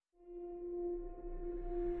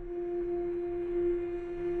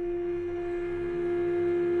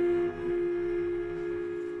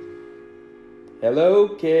Hello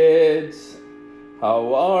kids,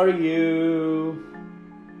 how are you?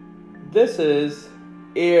 This is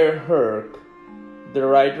Air Herc, the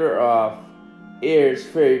writer of Air's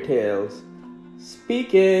Fairy Tales,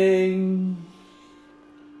 speaking.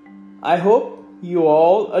 I hope you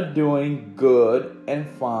all are doing good and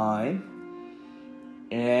fine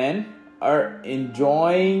and are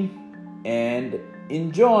enjoying.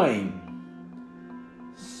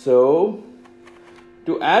 So,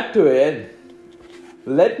 to add to it,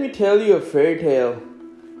 let me tell you a fairy tale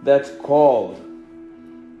that's called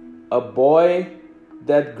A Boy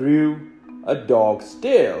That Grew a Dog's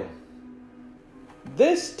Tail.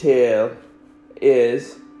 This tale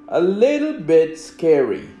is a little bit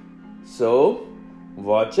scary, so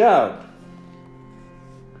watch out.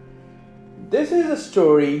 This is a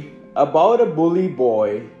story about a bully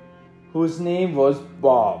boy whose name was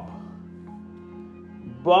Bob.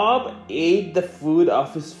 Bob ate the food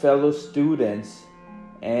of his fellow students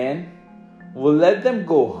and would let them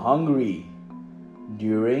go hungry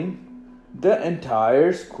during the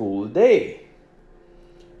entire school day.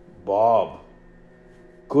 Bob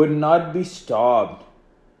could not be stopped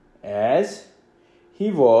as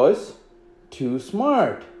he was too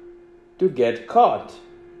smart to get caught.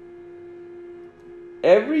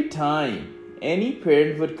 Every time any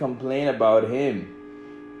parent would complain about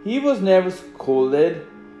him, he was never scolded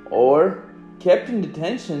or kept in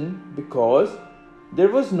detention because there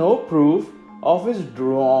was no proof of his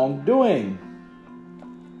wrongdoing.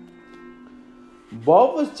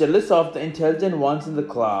 Bob was jealous of the intelligent ones in the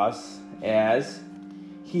class as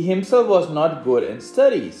he himself was not good in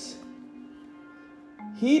studies.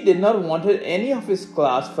 He did not want any of his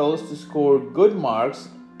class fellows to score good marks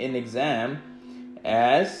in exam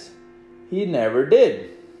as he never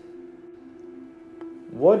did.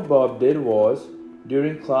 What Bob did was,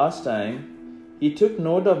 during class time, he took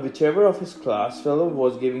note of whichever of his class fellow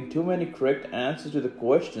was giving too many correct answers to the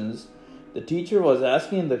questions the teacher was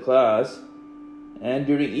asking in the class, and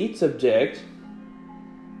during each subject,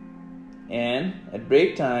 and at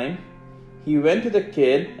break time, he went to the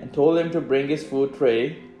kid and told him to bring his food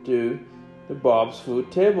tray to the Bob's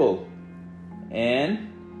food table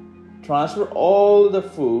and transfer all the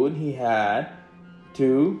food he had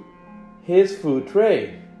to his food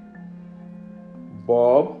tray.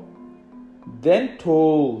 Bob then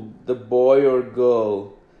told the boy or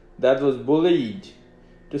girl that was bullied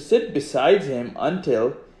to sit beside him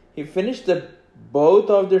until he finished both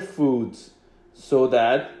of their foods so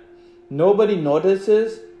that nobody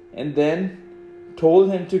notices, and then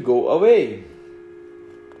told him to go away.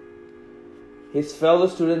 His fellow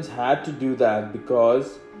students had to do that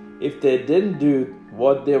because if they didn't do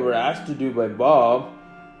what they were asked to do by Bob,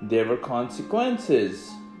 there were consequences.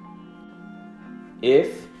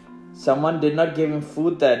 If someone did not give him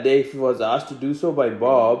food that day if he was asked to do so by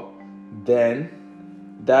Bob,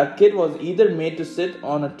 then that kid was either made to sit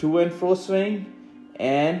on a to and fro swing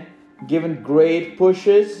and given great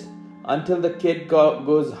pushes until the kid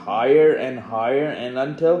goes higher and higher and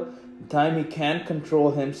until the time he can't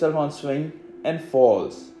control himself on swing and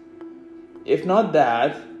falls. If not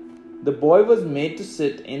that, the boy was made to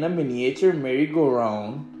sit in a miniature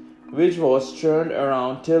merry-go-round which was turned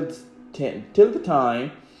around till the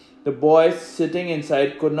time the boy sitting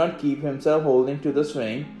inside could not keep himself holding to the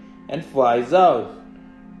swing and flies out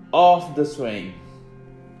off the swing,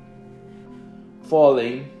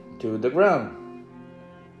 falling to the ground.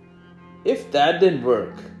 If that didn't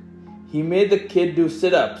work, he made the kid do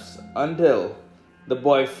sit-ups until the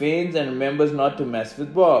boy faints and remembers not to mess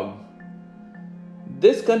with Bob.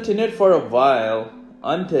 This continued for a while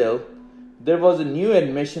until there was a new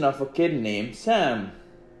admission of a kid named Sam.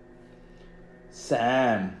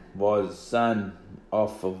 Sam was son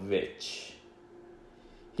of a witch.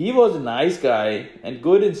 He was a nice guy and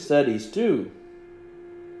good in studies too.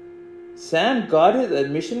 Sam got his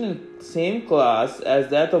admission in the same class as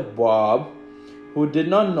that of Bob, who did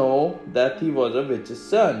not know that he was a witch's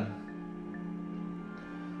son.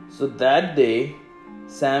 So that day,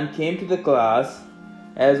 Sam came to the class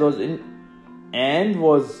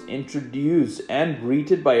was introduced and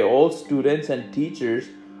greeted by all students and teachers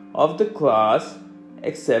of the class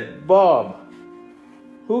except Bob,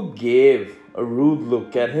 who gave a rude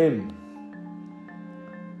look at him.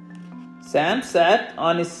 Sam sat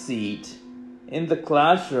on his seat in the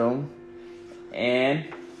classroom and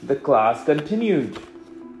the class continued.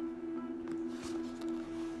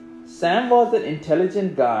 Sam was an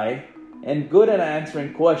intelligent guy and good at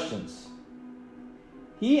answering questions.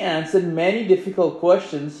 He answered many difficult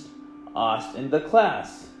questions asked in the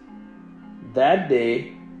class. That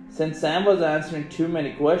day, since Sam was answering too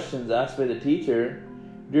many questions asked by the teacher,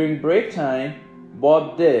 during break time,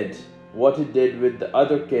 Bob did what he did with the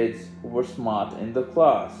other kids who were smart in the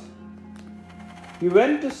class. He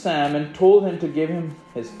went to Sam and told him to give him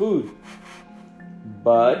his food.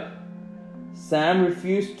 But Sam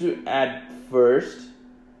refused to at first,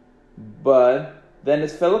 but then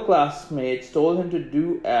his fellow classmates told him to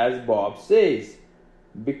do as Bob says,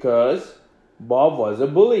 because Bob was a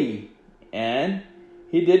bully and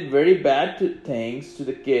he did very bad things to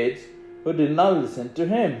the kids who did not listen to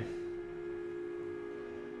him.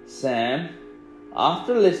 Sam,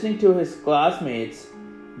 after listening to his classmates,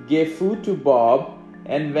 gave food to Bob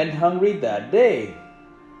and went hungry that day.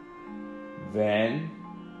 When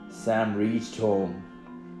Sam reached home,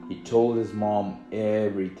 he told his mom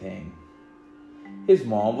everything. His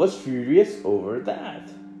mom was furious over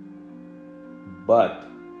that. But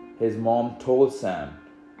his mom told Sam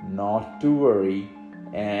not to worry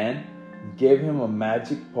and gave him a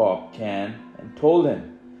magic pop can and told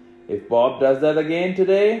him, if Bob does that again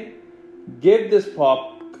today, give this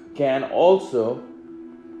pop can also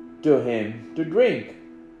to him to drink.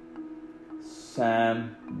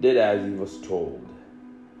 Sam did as he was told.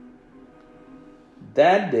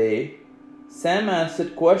 That day, Sam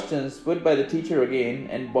answered questions put by the teacher again,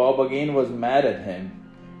 and Bob again was mad at him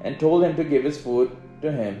and told him to give his food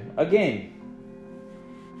to him again.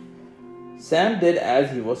 Sam did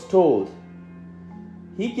as he was told.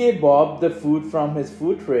 He gave Bob the food from his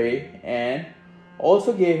food tray and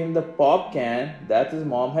also gave him the pop can that his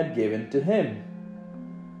mom had given to him.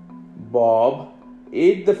 Bob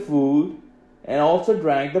ate the food and also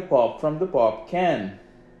drank the pop from the pop can.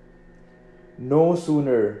 No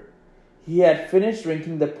sooner he had finished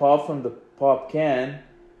drinking the pop from the pop can,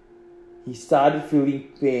 he started feeling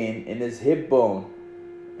pain in his hip bone,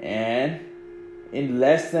 and in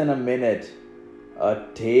less than a minute, a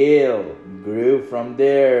tail grew from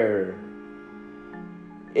there.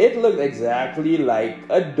 It looked exactly like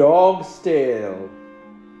a dog's tail.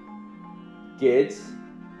 Kids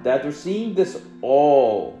that were seeing this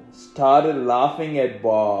all started laughing at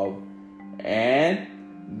Bob, and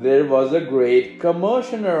there was a great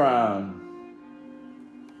commotion around.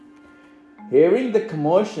 Hearing the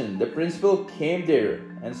commotion, the principal came there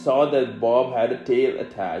and saw that Bob had a tail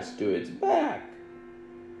attached to its back.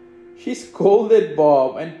 She scolded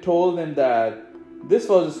Bob and told him that this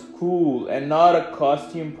was a school and not a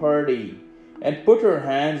costume party, and put her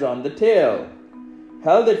hands on the tail,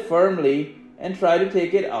 held it firmly, and tried to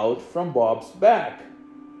take it out from Bob's back.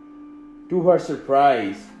 To her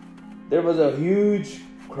surprise, there was a huge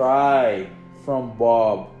cry from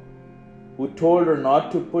Bob, who told her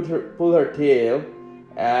not to pull her tail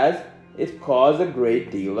as it caused a great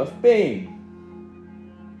deal of pain.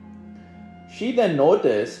 She then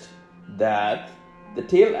noticed that the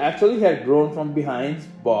tail actually had grown from behind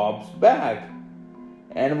Bob's back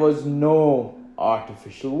and was no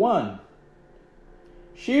artificial one.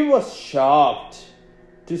 She was shocked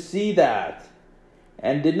to see that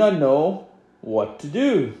and did not know what to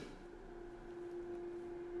do.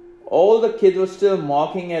 All the kids were still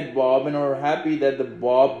mocking at Bob and were happy that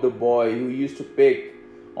Bob the boy who used to pick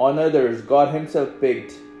on others got himself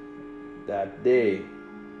picked that day.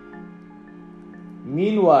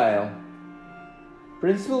 Meanwhile,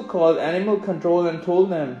 Principal called animal control and told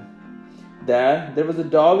them that there was a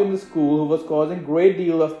dog in the school who was causing a great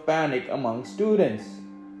deal of panic among students.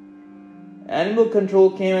 Animal control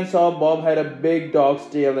came and saw Bob had a big dog's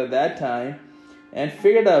tail at that time and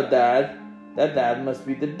figured out that must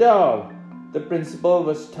be the dog the principal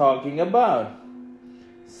was talking about,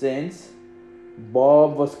 since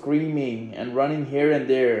Bob was screaming and running here and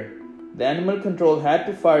there. The animal control had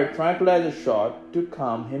to fire a tranquilizer shot to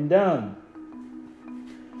calm him down.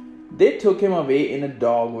 They took him away in a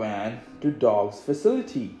dog van to dOg'S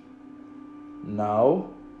facility.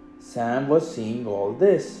 Now, Sam was seeing all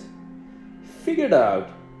this. He figured out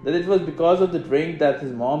that it was because of the drink that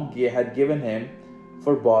his mom had given him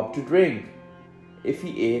for Bob to drink if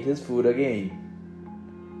he ate his food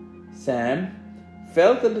again. Sam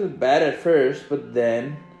felt a little bad at first, but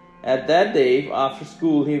then at that day after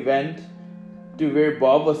school he went to where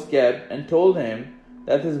Bob was kept and told him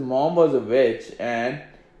that his mom was a witch and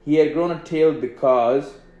he had grown a tail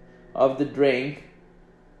because of the drink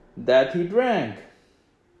that he drank.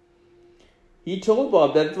 He told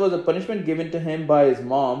Bob that it was a punishment given to him by his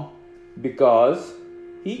mom because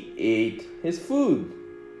he ate his food.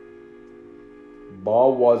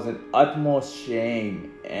 Bob was in utmost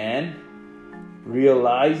shame and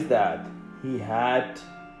realized that he had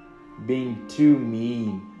been too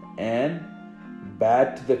mean and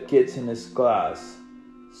bad to the kids in his class.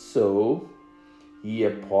 So he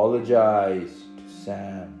apologized to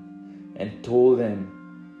Sam and told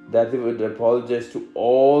him that he would apologize to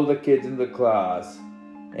all the kids in the class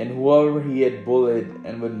and whoever he had bullied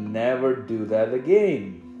and would never do that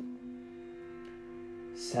again.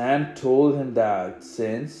 Sam told him that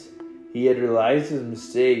since he had realized his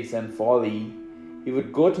mistakes and folly, he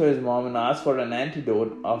would go to his mom and ask for an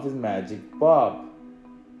antidote of his magic Bob,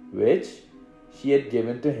 which she had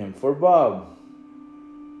given to him for Bob.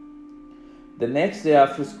 The next day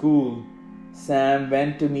after school, Sam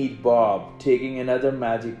went to meet Bob, taking another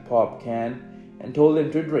magic pop can, and told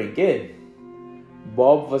him to drink it.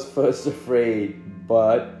 Bob was first afraid,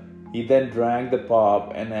 but he then drank the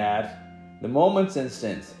pop, and at the moment's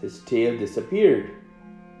instant, his tail disappeared.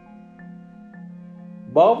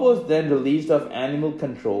 Bob was then released of animal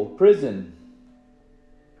control prison.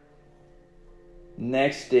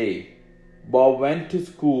 Next day, Bob went to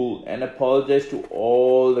school and apologized to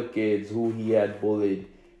all the kids who he had bullied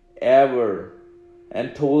ever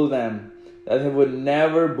and told them that he would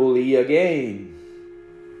never bully again.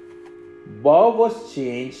 Bob was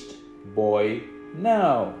changed boy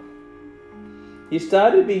now. He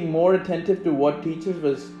started being more attentive to what teachers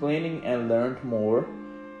were explaining and learned more.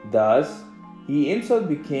 Thus, he himself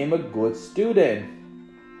became a good student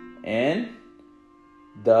and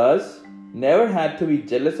thus never had to be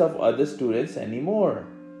jealous of other students anymore.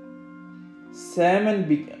 Sam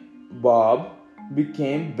and Bob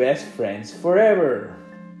became best friends forever.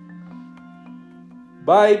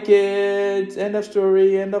 Bye kids, end of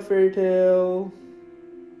story, end of fairy tale.